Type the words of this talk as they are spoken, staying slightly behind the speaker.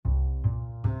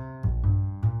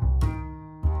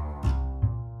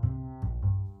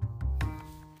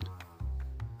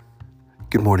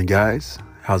Good morning, guys.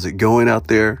 How's it going out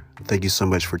there? Thank you so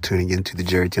much for tuning into the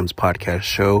Jerry Tim's podcast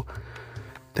show.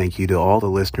 Thank you to all the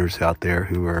listeners out there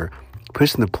who are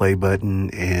pushing the play button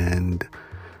and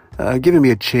giving me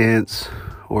a chance,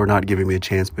 or not giving me a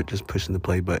chance, but just pushing the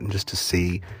play button just to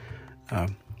see.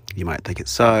 You might think it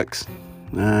sucks.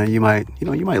 You might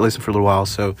listen for a little while.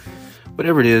 So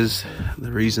whatever it is,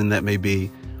 the reason that may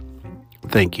be,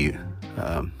 thank you.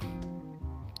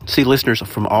 See listeners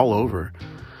from all over.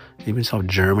 Even saw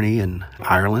Germany and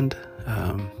Ireland.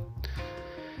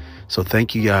 So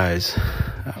thank you guys.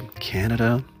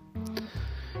 Canada.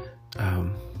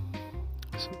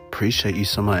 Appreciate you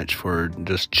so much for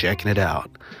just checking it out.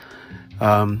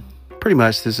 Pretty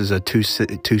much this is a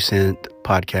 2-cent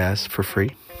podcast for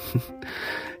free.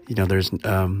 There's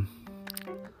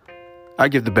I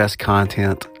give the best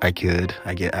content I can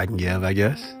give, I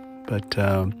guess. But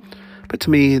to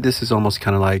me, this is almost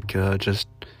kind of like just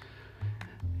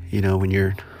when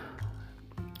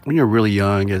you're really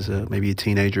young, as maybe a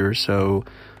teenager or so,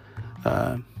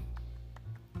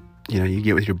 you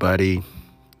get with your buddy,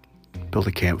 build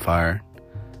a campfire,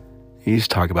 you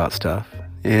just talk about stuff.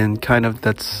 And kind of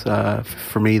that's,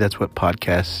 for me, that's what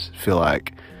podcasts feel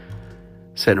like.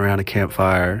 Sitting around a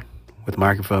campfire with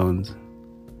microphones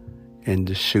and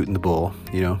just shooting the bull,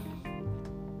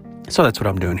 So that's what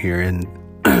I'm doing here. And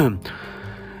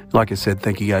like I said,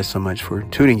 thank you guys so much for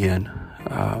tuning in.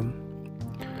 I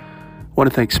want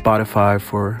to thank Spotify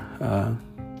for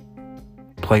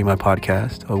playing my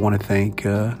podcast. I want to thank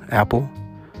Apple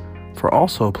for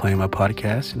also playing my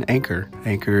podcast, and Anchor.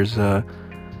 Anchor's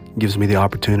gives me the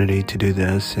opportunity to do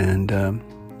this, and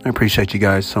I appreciate you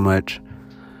guys so much.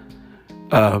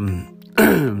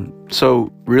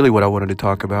 So really what I wanted to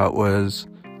talk about was,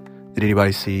 did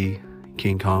anybody see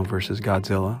King Kong versus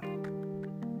Godzilla?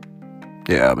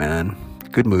 Yeah, man.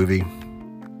 Good movie.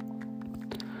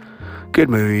 Good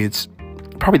movie. It's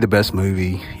probably the best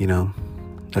movie,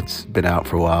 that's been out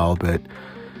for a while. But,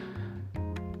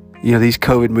 these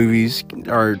COVID movies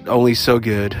are only so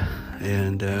good.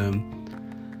 And,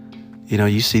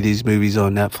 you see these movies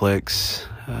on Netflix,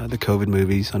 the COVID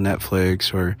movies on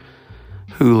Netflix or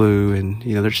Hulu, and,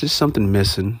 there's just something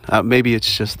missing. Maybe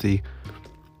it's just the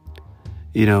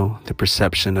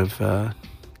perception of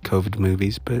COVID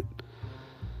movies, but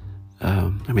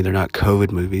they're not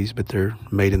COVID movies, but they're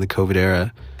made in the COVID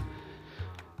era.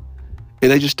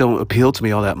 And they just don't appeal to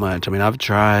me all that much. I've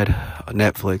tried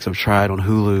Netflix, I've tried on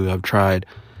Hulu, I've tried,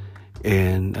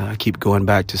 and I keep going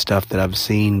back to stuff that I've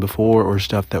seen before or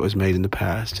stuff that was made in the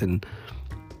past and,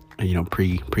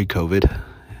 pre-COVID.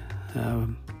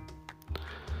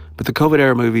 But the COVID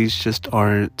era movies just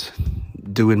aren't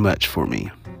doing much for me.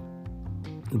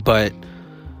 But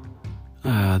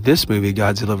this movie,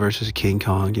 Godzilla vs. King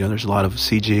Kong, there's a lot of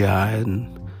CGI, and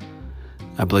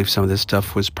I believe some of this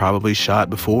stuff was probably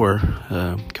shot before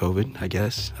COVID, I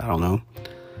guess. I don't know.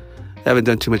 I haven't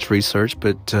done too much research,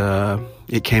 but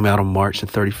it came out on March the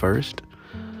 31st.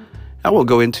 I won't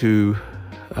go into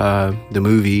the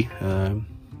movie.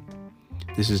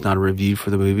 This is not a review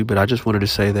for the movie, but I just wanted to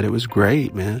say that it was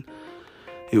great, man.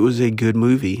 It was a good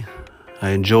movie. I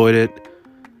enjoyed it.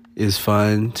 Is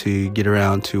fun to get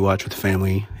around to watch with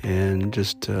family and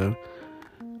just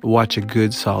watch a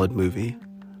good, solid movie.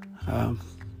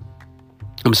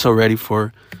 I'm so ready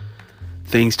for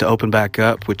things to open back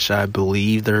up, which I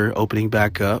believe they're opening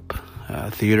back up.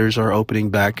 Theaters are opening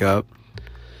back up,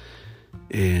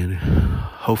 and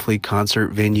hopefully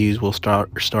concert venues will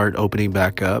start opening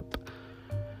back up.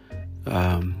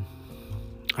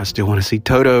 I still want to see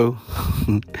Toto.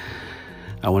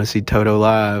 I want to see Toto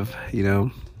live,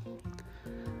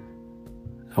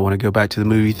 I want to go back to the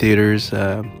movie theaters.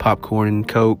 Popcorn and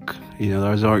Coke,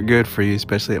 those aren't good for you,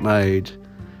 especially at my age.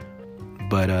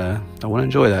 But I want to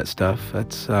enjoy that stuff.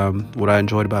 That's what I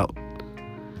enjoyed about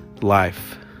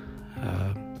life.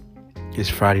 Is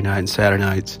Friday night and Saturday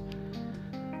nights.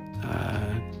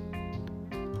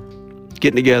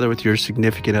 Getting together with your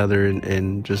significant other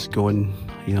and just going,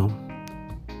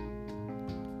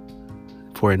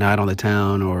 for a night on the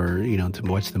town, or, to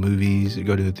watch the movies,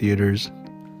 go to the theaters,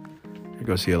 or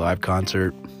go see a live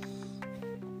concert.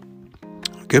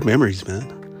 Good memories, man.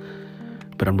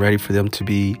 But I'm ready for them to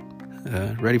be,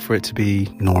 ready for it to be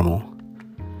normal.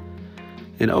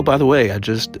 And oh, by the way, I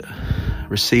just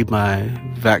received my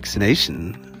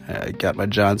vaccination. I got my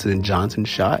Johnson & Johnson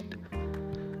shot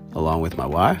along with my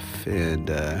wife,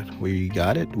 and we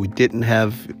got it. We didn't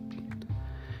have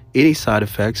any side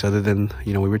effects other than,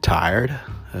 we were tired,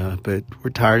 but we're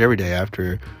tired every day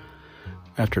after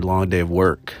a long day of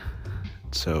work.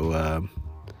 So,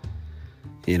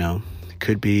 it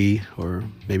could be, or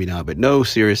maybe not, but no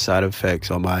serious side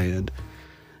effects on my end.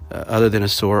 other than a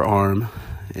sore arm,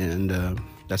 and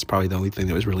that's probably the only thing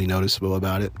that was really noticeable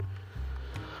about it.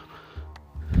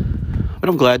 But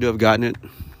I'm glad to have gotten it.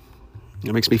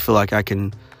 It makes me feel like I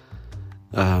can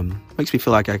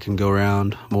go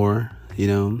around more,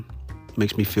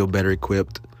 makes me feel better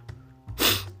equipped,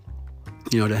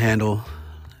 to handle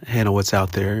what's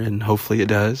out there, and hopefully it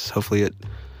does. Hopefully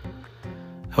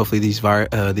these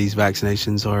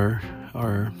vaccinations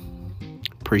are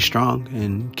pretty strong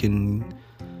and can,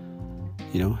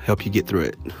 help you get through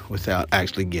it without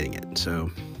actually getting it. So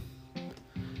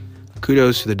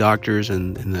kudos to the doctors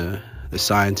and the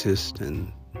scientists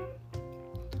and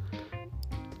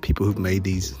people who've made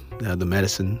these, the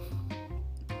medicine.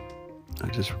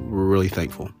 I'm just really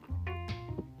thankful.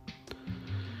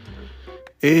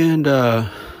 And, but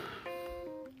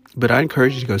I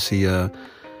encourage you to go see,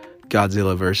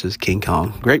 Godzilla versus King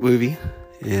Kong. Great movie.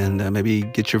 And, maybe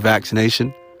get your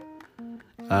vaccination.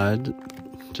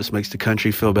 Just makes the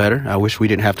country feel better. I wish we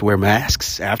didn't have to wear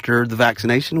masks after the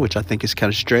vaccination, which I think is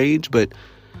kind of strange, but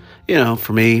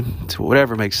for me, to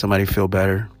whatever makes somebody feel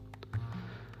better,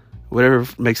 whatever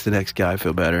makes the next guy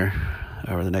feel better,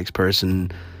 or the next person,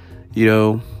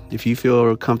 if you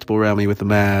feel comfortable around me with a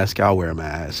mask, I'll wear a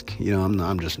mask.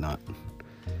 I'm just not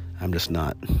a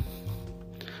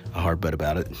hard butt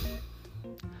about it.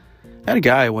 I had a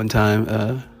guy one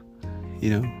time,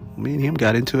 me and him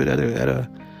got into it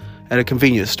at a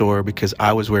convenience store because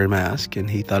I was wearing a mask, and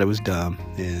he thought it was dumb.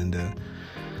 And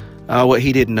what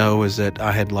he didn't know is that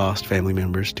I had lost family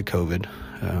members to COVID.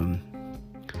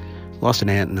 Lost an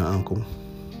aunt and an uncle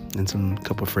and some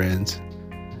couple of friends.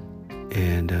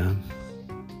 And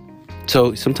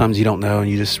so sometimes you don't know, and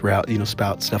you just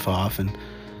spout stuff off. And,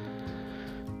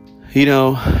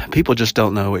 people just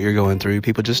don't know what you're going through.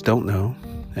 People just don't know.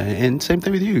 And same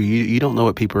thing with you. You don't know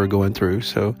what people are going through.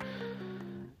 So,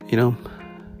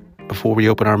 before we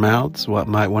open our mouths, we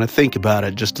might want to think about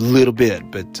it just a little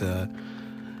bit. But I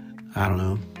don't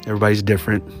know. Everybody's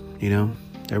different,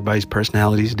 Everybody's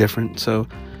personality is different. So,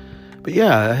 but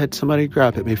yeah, I had somebody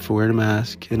gripe at me for wearing a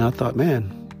mask. And I thought,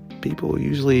 man, people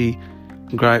usually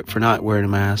gripe for not wearing a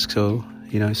mask. So,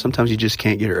 sometimes you just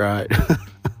can't get it right.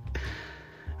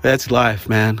 That's life,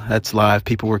 man. That's life.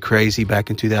 People were crazy back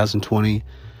in 2020.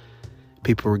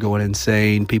 People were going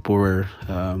insane. People were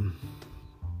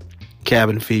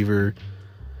cabin fever.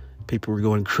 People were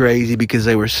going crazy because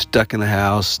they were stuck in the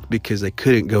house, because they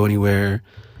couldn't go anywhere.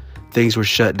 Things were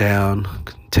shut down.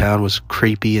 Town was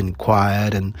creepy and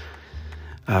quiet. And,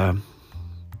 the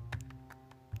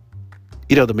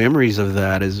memories of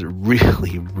that is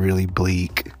really, really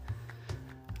bleak.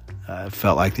 It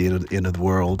felt like the end of the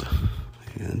world.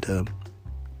 And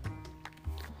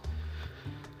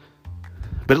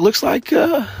but it looks like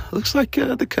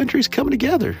the country's coming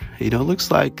together. It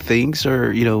looks like things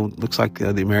are. Looks like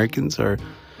Americans are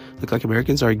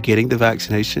getting the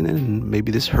vaccination, and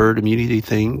maybe this herd immunity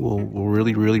thing will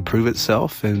really, really prove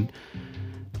itself, and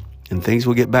things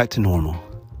will get back to normal.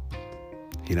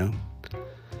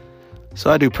 So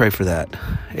I do pray for that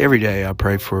every day. I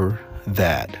pray for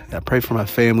that. I pray for my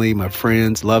family, my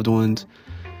friends, loved ones.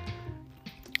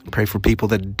 Pray for people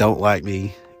that don't like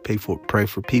me. Pray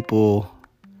for people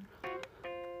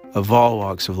of all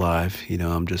walks of life.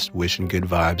 I'm just wishing good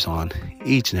vibes on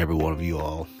each and every one of you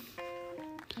all.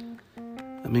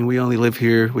 I mean, we only live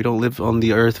here. We don't live on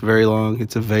the earth very long.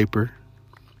 It's a vapor.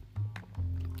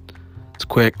 It's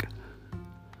quick.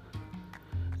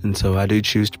 And so I do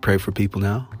choose to pray for people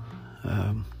now.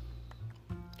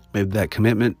 Maybe that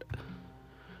commitment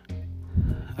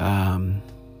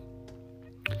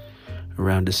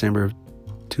around December of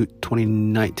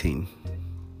 2019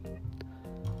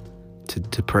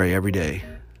 to pray every day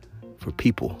for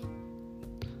people,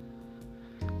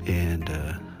 and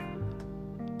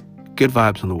good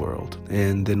vibes in the world.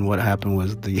 And then what happened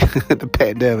was the the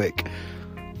pandemic.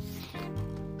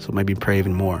 So maybe pray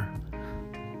even more.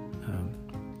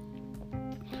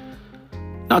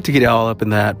 Not to get all up in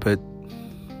that, but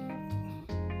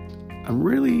I'm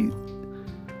really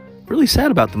sad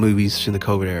about the movies in the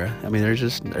COVID era. I mean,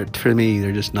 for me,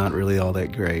 they're just not really all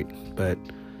that great. But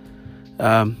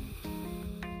I'll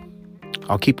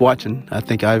keep watching. I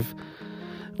think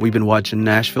we've been watching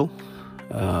Nashville,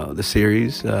 the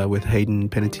series with Hayden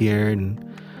Panettiere, and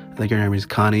I think her name is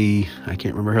Connie. I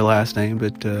can't remember her last name,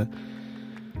 but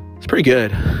it's pretty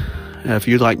good. If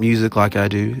you like music like I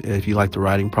do, if you like the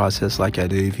writing process like I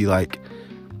do, if you like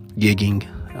gigging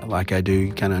like I do,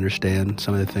 you kind of understand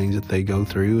some of the things that they go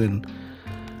through. And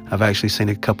I've actually seen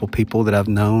a couple people that I've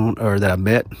known or that I've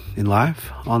met in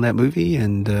life on that movie.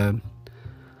 And,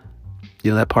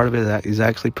 that part of it is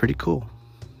actually pretty cool.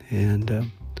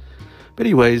 And, but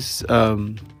anyways,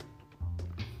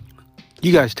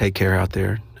 you guys take care out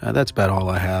there. That's about all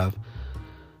I have.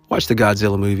 Watch the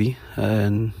Godzilla movie,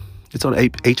 and it's on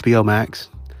HBO Max.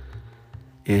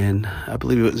 And I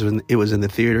believe it was in the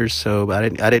theaters, so I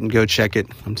didn't go check it.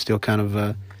 I'm still kind of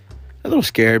a little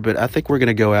scared, but I think we're going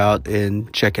to go out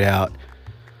and check it out,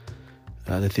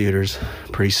 the theaters,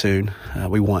 pretty soon.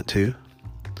 We want to.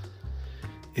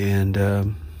 And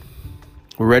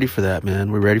we're ready for that,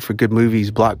 man. We're ready for good movies,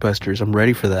 blockbusters. I'm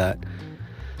ready for that.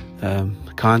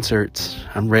 Concerts,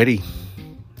 I'm ready.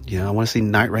 I want to see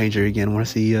Night Ranger again. I want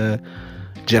to see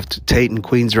Jeff Tate and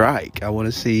Queensryche. I want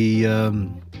to see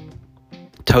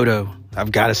Toto.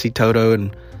 I've got to see Toto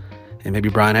and maybe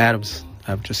Bryan Adams.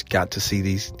 I've just got to see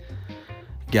these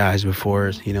guys before,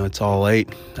 it's all late.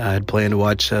 I had planned to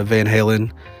watch Van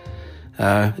Halen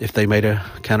if they made a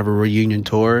kind of a reunion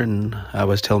tour, and I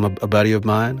was telling a buddy of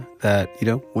mine that,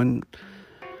 when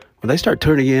they start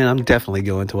touring again, I'm definitely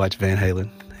going to watch Van Halen.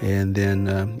 And then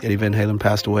Eddie Van Halen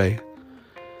passed away.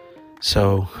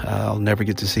 So I'll never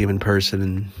get to see him in person,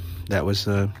 and that was,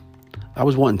 I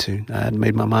was wanting to. I had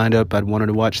made my mind up. I'd wanted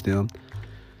to watch them.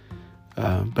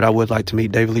 But I would like to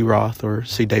meet David Lee Roth or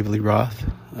see David Lee Roth.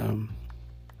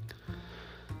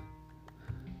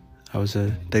 I was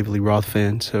a David Lee Roth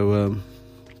fan, so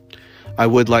I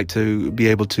would like to be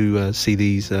able to see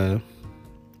these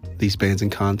bands in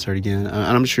concert again. And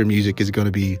I'm sure music is going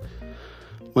to be,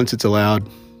 once it's allowed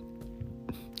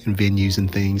in venues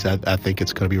and things, I think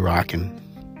it's going to be rocking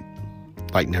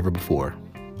like never before.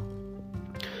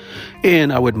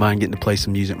 And I wouldn't mind getting to play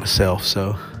some music myself.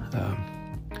 So,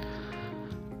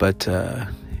 but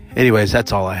anyways,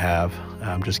 that's all I have.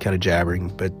 I'm just kind of jabbering.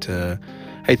 But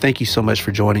hey, thank you so much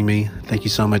for joining me. Thank you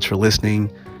so much for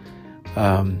listening.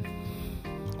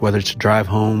 Whether it's a drive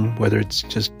home, whether it's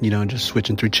just just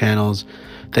switching through channels,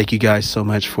 thank you guys so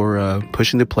much for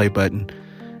pushing the play button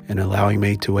and allowing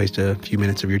me to waste a few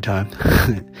minutes of your time.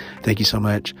 Thank you so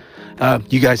much.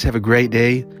 You guys have a great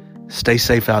day. Stay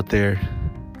safe out there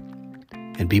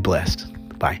and be blessed.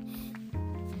 Bye.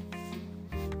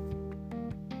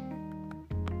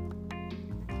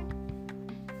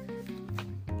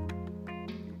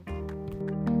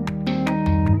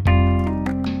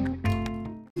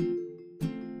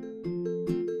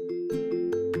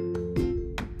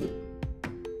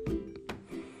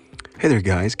 Hey there,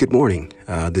 guys. Good morning.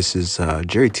 This is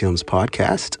Jerry Tim's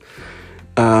podcast.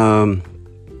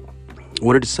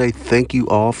 Wanted to say thank you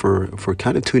all for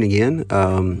kind of tuning in.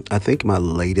 I think my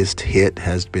latest hit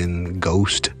has been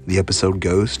Ghost, the episode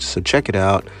Ghost. So check it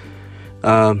out.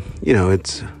 I'm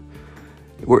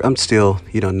still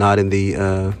not in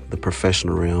the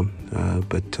professional realm,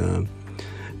 but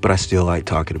I still like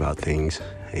talking about things.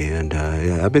 And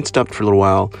I've been stumped for a little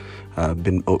while. I've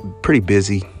been pretty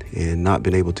busy and not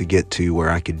been able to get to where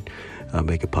I could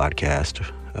make a podcast.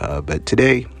 But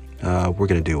today, we're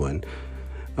going to do one.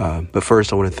 But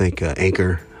first, I want to thank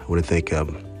Anchor. I want to thank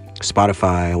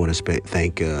Spotify. I want to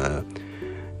thank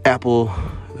Apple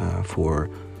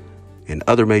and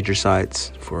other major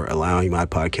sites for allowing my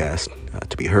podcast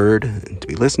to be heard and to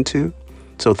be listened to.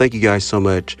 So thank you guys so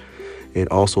much. And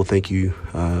also thank you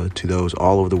to those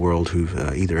all over the world who've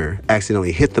either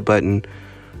accidentally hit the button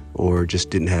or just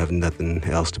didn't have nothing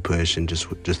else to push and just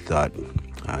thought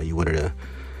you wanted to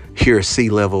hear a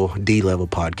C-level, D-level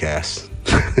podcast.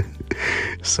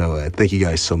 So thank you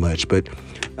guys so much. But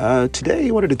today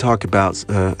I wanted to talk about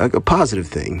a positive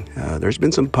thing. There's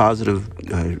been some positive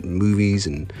movies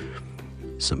and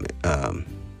some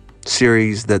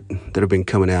series that have been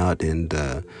coming out, and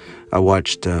I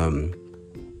watched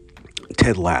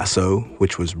Ted Lasso,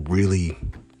 which was really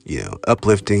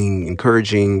uplifting,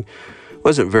 encouraging.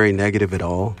 Wasn't very negative at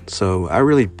all. So I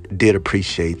really did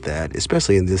appreciate that,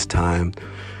 especially in this time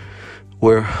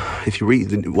where if you read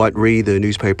the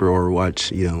newspaper or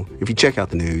watch, if you check out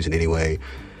the news in any way,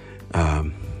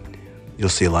 you'll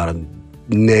see a lot of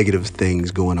negative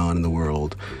things going on in the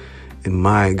world. And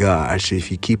my gosh, if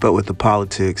you keep up with the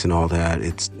politics and all that,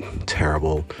 it's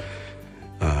terrible.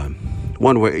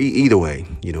 One way, either way,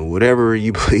 whatever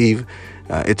you believe,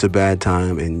 it's a bad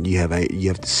time, and you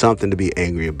have something to be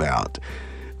angry about.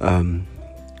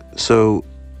 So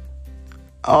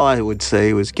all I would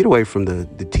say was get away from the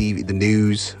TV, the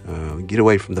news, get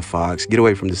away from the Fox, get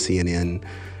away from the CNN,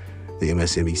 the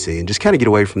MSNBC, and just kind of get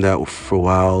away from that for a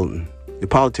while. The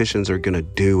politicians are going to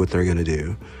do what they're going to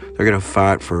do. They're going to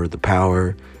fight for the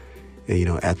power,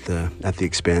 at the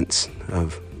expense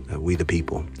of we the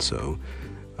people. So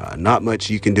not much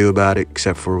you can do about it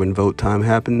except for when vote time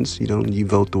happens, you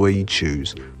vote the way you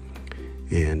choose.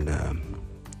 And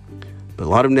but a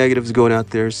lot of negatives going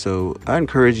out there, so I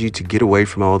encourage you to get away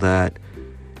from all that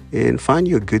and find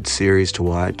you a good series to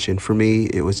watch. And for me,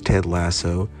 it was Ted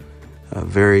Lasso.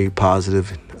 Very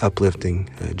positive, uplifting.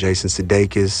 Jason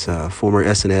Sudeikis, former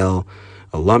SNL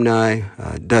alumni,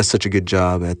 does such a good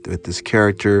job at this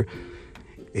character.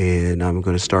 And I'm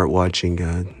going to start watching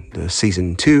the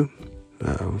season 2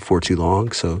 before too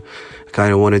long. So I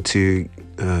kind of wanted to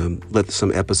let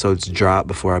some episodes drop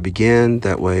before I begin.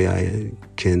 That way I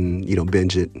can,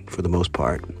 binge it for the most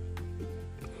part.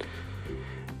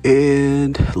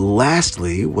 And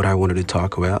lastly, what I wanted to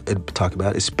talk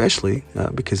about, especially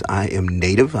because I am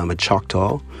native, I'm a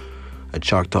Choctaw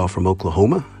from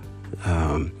Oklahoma.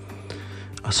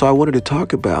 So I wanted to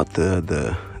talk about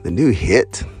the new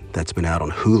hit that's been out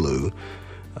on Hulu,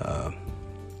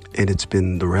 and it's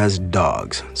been The Res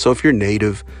Dogs. So if you're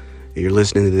native, you're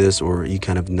listening to this, or you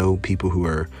kind of know people who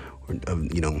are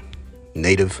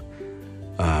native,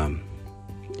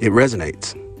 it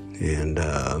resonates. And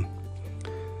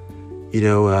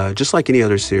just like any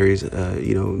other series,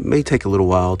 it may take a little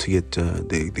while to get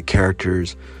the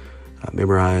characters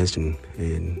memorized and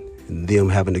them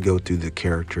having to go through the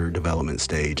character development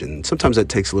stage. And sometimes that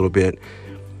takes a little bit.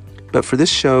 But for this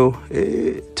show,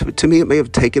 to me, it may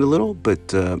have taken a little.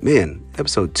 But, man,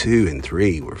 episode 2 and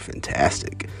 3 were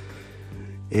fantastic.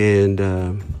 And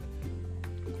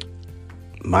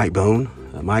Mike Bones,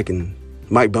 on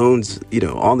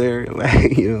there,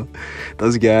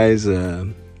 those guys are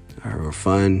a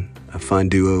fun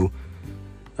duo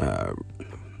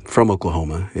from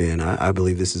Oklahoma, and I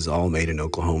believe this is all made in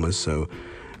Oklahoma. So,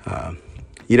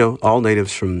 all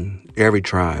natives from every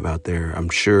tribe out there, I'm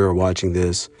sure, are watching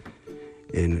this,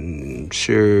 and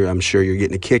I'm sure you're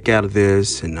getting a kick out of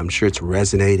this, and I'm sure it's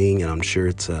resonating, and I'm sure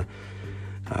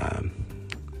I'm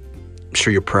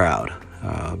sure you're proud.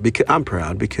 Because I'm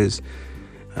proud because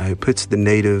it puts the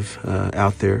native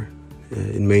out there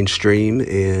in mainstream,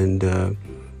 and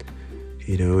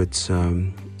it's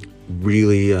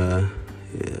really,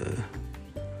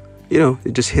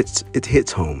 it just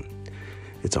hits home.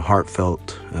 It's a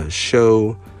heartfelt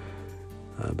show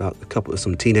about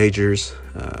some teenagers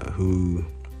who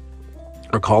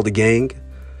are called a gang,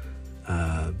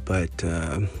 but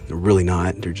they're really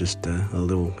not. They're just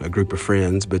a group of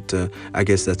friends, but I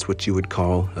guess that's what you would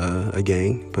call a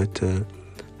gang. But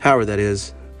however that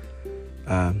is,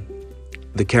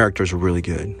 the characters are really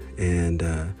good, and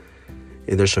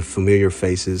there's some familiar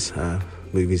faces,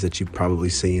 movies that you've probably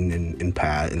seen in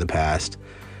the past.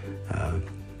 A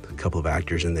couple of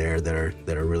actors in there that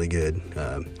are really good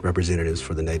representatives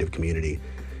for the Native community.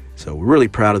 So we're really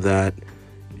proud of that,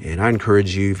 and I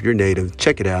encourage you, if you're Native,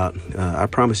 check it out. I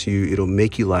promise you, it'll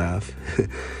make you laugh.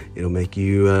 It'll make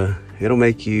you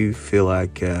feel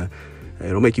like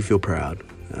it'll make you feel proud.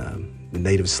 The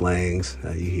Native slangs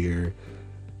you hear.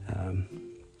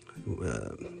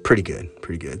 Pretty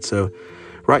good. So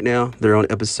right now they're on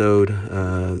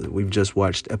we've just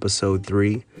watched episode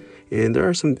 3, and there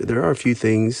are a few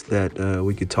things that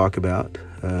we could talk about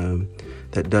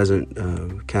that doesn't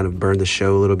kind of burn the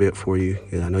show a little bit for you.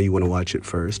 And I know you want to watch it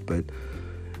first, but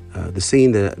the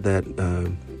scene that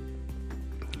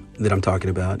I'm talking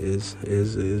about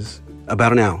is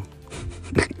about an owl.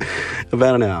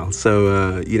 About an owl.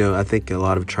 So I think a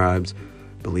lot of tribes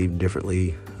believe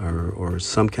differently, or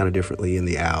some kind of differently in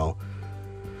the owl.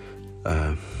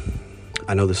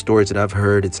 I know the stories that I've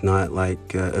heard, it's not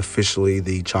like officially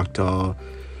the Choctaw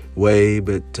way,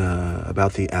 but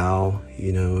about the owl,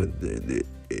 it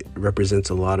represents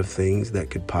a lot of things that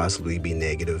could possibly be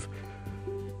negative.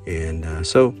 And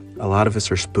so a lot of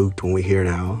us are spooked when we hear an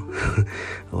owl.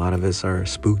 A lot of us are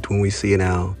spooked when we see an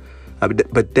owl.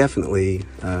 But definitely,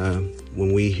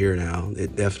 when we hear an owl,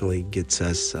 it definitely gets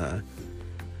us,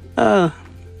 a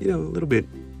little bit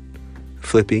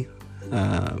flippy.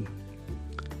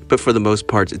 But for the most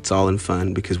part, it's all in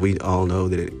fun, because we all know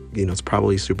that it's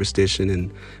probably superstition, and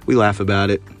we laugh about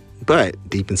it. But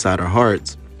deep inside our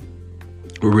hearts,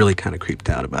 we're really kind of creeped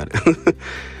out about it.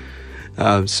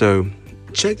 So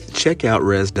check out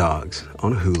Res Dogs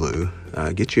on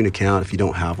Hulu. Get you an account if you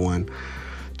don't have one.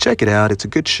 Check it out. It's a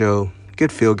good show,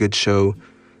 good feel-good show,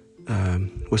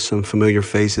 with some familiar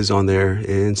faces on there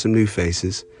and some new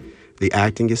faces. The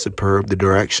acting is superb. The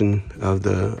direction of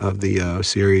the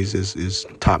series is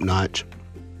top notch.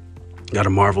 Got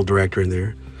a Marvel director in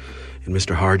there, and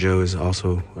Mr. Harjo is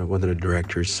also one of the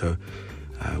directors. So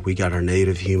we got our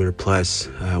native humor, plus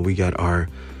we got our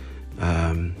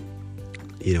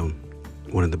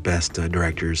one of the best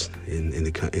directors in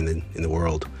the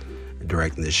world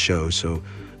directing this show. So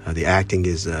the acting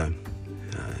is, and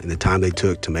the time they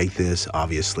took to make this,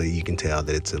 obviously you can tell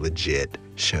that it's a legit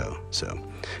show. So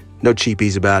no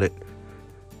cheapies about it,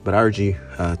 but I urge you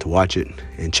to watch it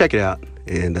and check it out.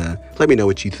 And let me know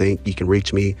what you think. You can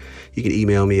reach me. You can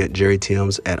email me at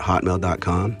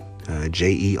jerrytims@hotmail.com.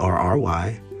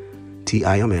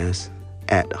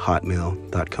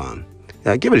 JERRYTIMS@hotmail.com.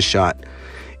 Give it a shot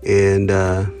and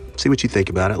see what you think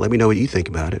about it. Let me know what you think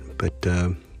about it. But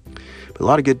a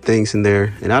lot of good things in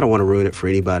there, and I don't want to ruin it for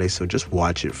anybody, so just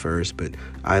watch it first. But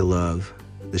I love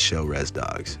the show Res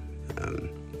Dogs.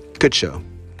 Good show,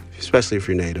 especially if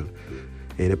you're Native.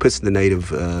 And it puts the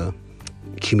Native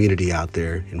community out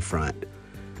there in front.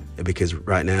 Because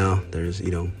right now, there's,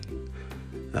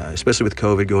 especially with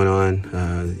COVID going on,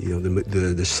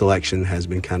 the selection has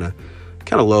been kind of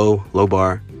low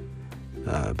bar.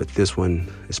 But this one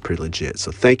is pretty legit.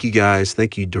 So thank you guys.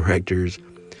 Thank you, directors.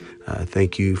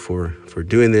 Thank you for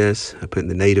doing this, putting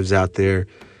the Natives out there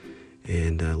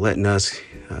and letting us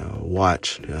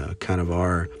watch kind of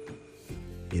our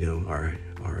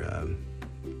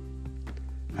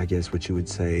I guess what you would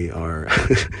say, our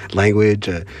language,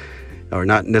 or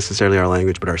not necessarily our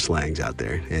language, but our slangs out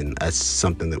there. And that's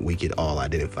something that we could all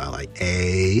identify, like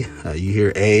A. You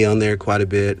hear A on there quite a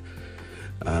bit.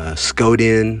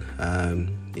 Skodin,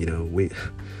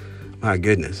 my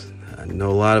goodness. I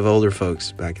know a lot of older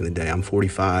folks back in the day. I'm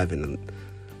 45, and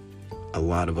a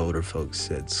lot of older folks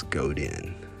said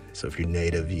Skodin. So if you're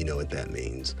Native, you know what that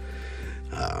means.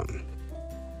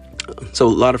 So a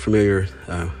lot of familiar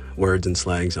words and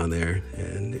slangs on there,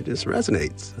 and it just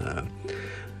resonates.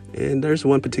 And there's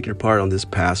one particular part on this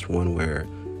past one where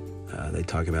they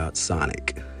talk about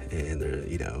Sonic, and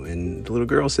and the little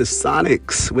girl says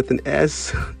Sonics with an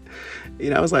S.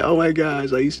 I was like, oh my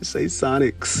gosh, I used to say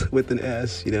Sonics with an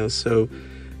S. So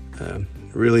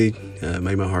really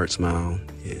made my heart smile.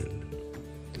 And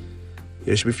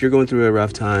if you're going through a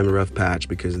rough time, a rough patch,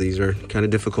 because these are kind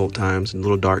of difficult times and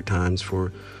little dark times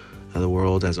for the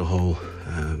world as a whole,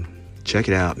 check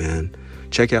it out, man.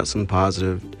 Check out some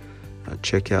positive.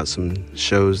 Check out some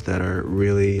shows that are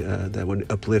really that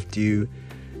would uplift you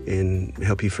and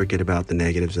help you forget about the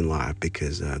negatives in life,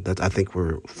 because I think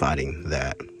we're fighting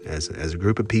that as a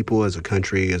group of people, as a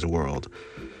country, as a world.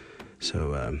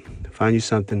 So find you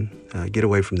something, get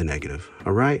away from the negative.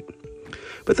 All right.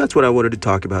 But that's what I wanted to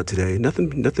talk about today.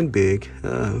 Nothing big.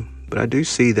 But I do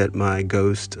see that my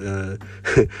ghost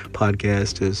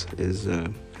podcast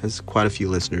has quite a few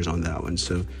listeners on that one.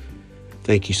 So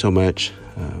thank you so much.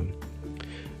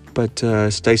 But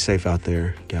stay safe out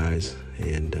there, guys.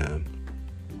 And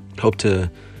hope to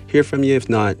hear from you. If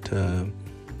not,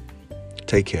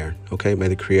 take care. Okay. May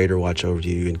the Creator watch over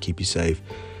you and keep you safe.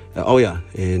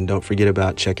 And don't forget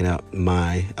about checking out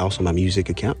my music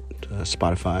account,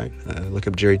 Spotify. Look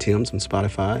up Jerry Tims on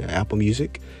Spotify, Apple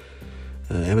Music,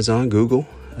 Amazon, Google.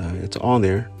 It's all on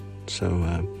there.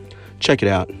 So check it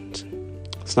out.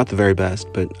 It's not the very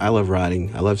best, but I love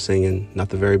writing. I love singing. Not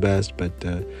the very best, but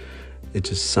it's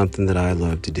just something that I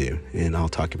love to do. And I'll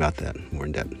talk about that more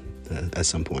in depth at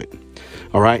some point.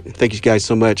 All right. Thank you guys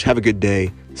so much. Have a good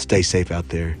day. Stay safe out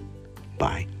there.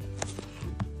 Bye.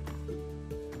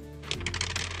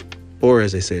 Or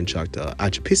as they say in Choctaw,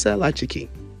 Achapisa Lachiki.